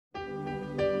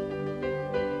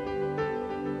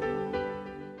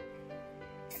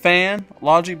fan,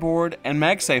 logic board, and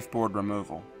MagSafe board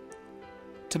removal.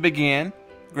 To begin,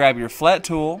 grab your flat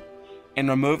tool and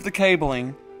remove the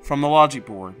cabling from the logic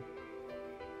board.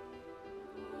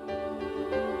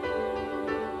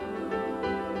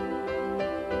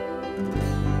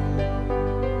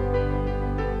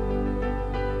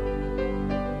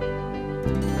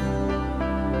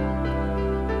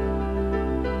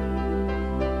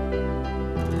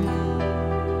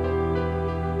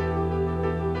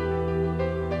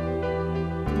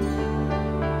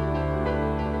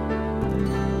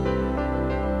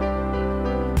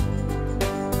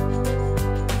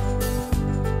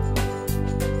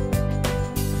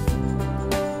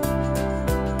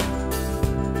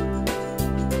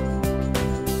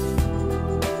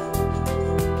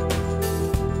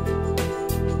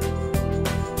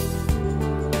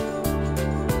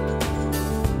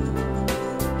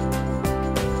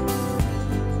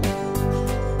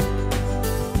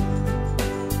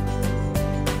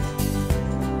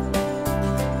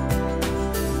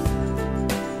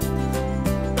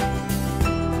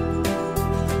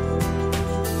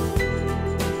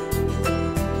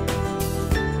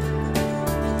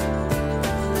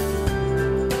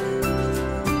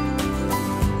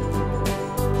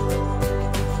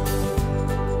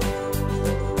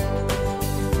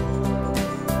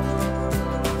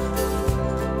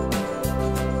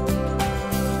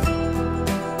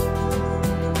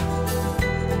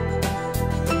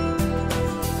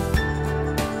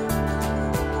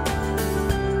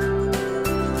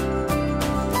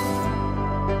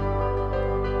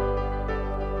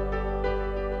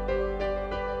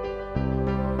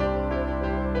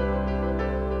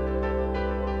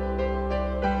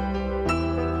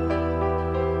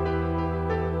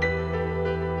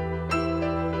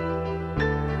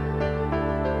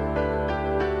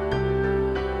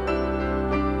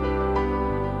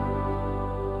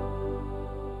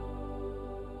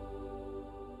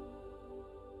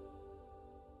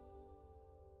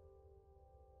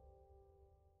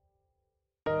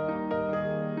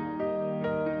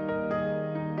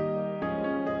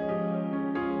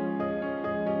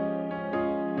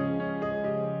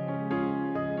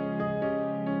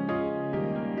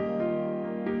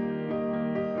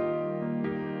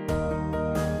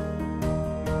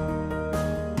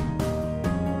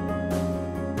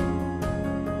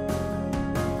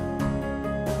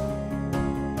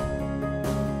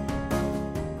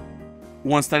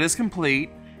 Once that is complete,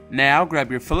 now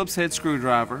grab your Phillips head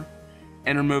screwdriver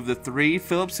and remove the 3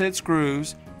 Phillips head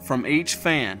screws from each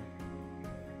fan.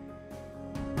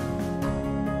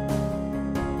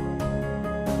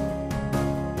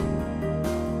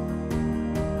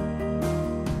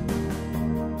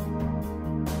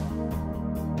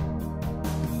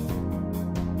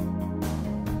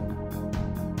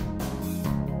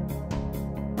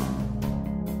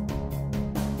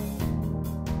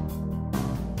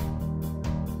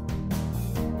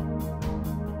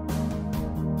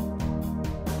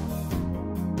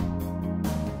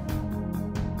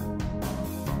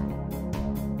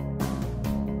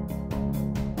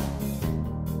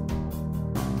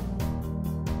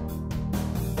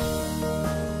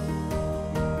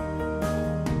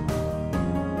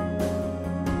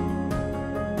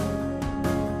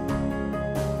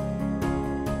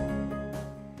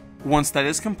 Once that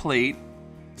is complete,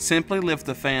 simply lift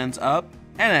the fans up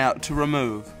and out to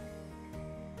remove.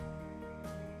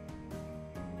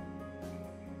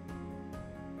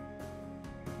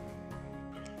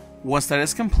 Once that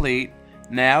is complete,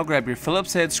 now grab your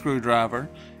Phillips head screwdriver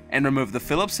and remove the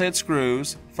Phillips head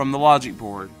screws from the logic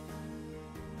board.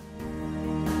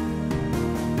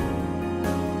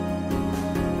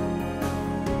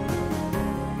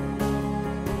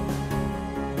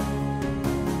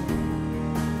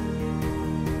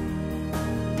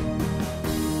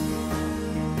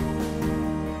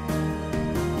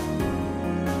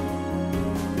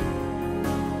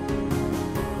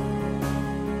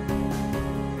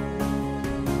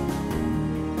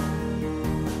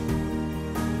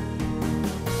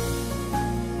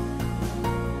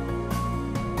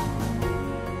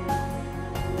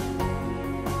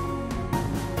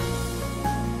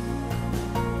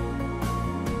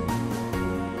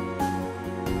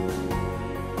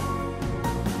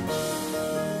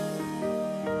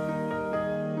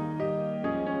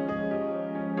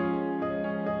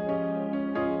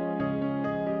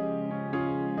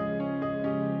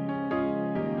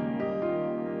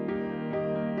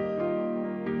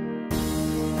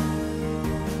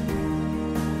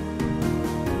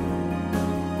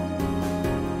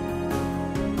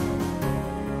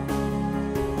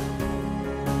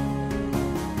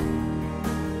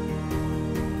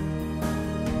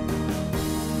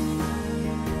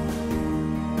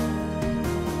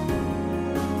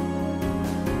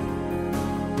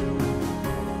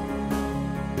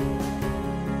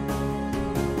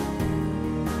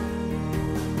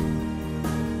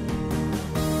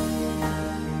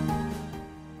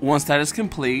 Once that is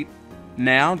complete,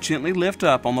 now gently lift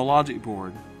up on the logic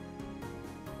board.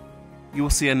 You will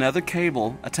see another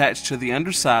cable attached to the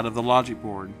underside of the logic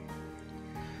board.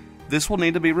 This will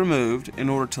need to be removed in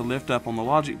order to lift up on the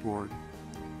logic board.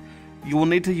 You will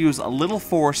need to use a little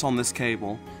force on this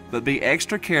cable, but be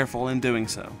extra careful in doing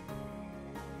so.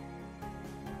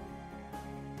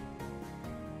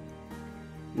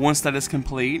 Once that is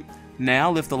complete, now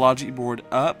lift the logic board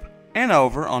up and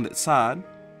over on its side.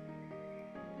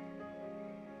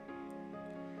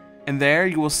 And there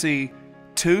you will see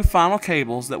two final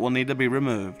cables that will need to be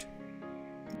removed.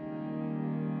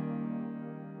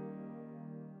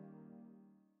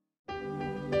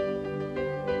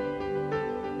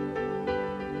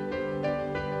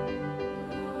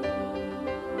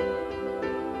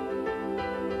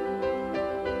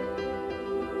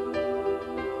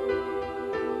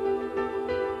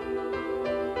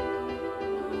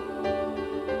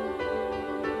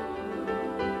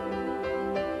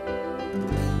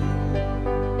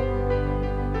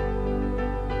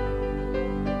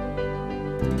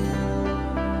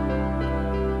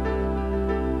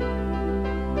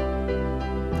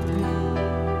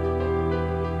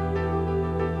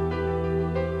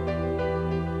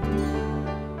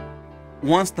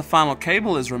 Once the final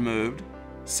cable is removed,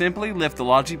 simply lift the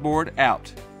logic board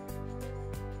out.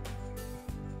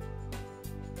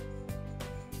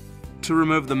 To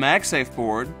remove the MagSafe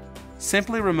board,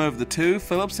 simply remove the two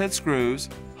Phillips head screws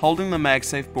holding the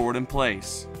MagSafe board in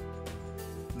place.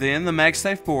 Then the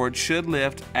MagSafe board should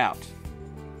lift out.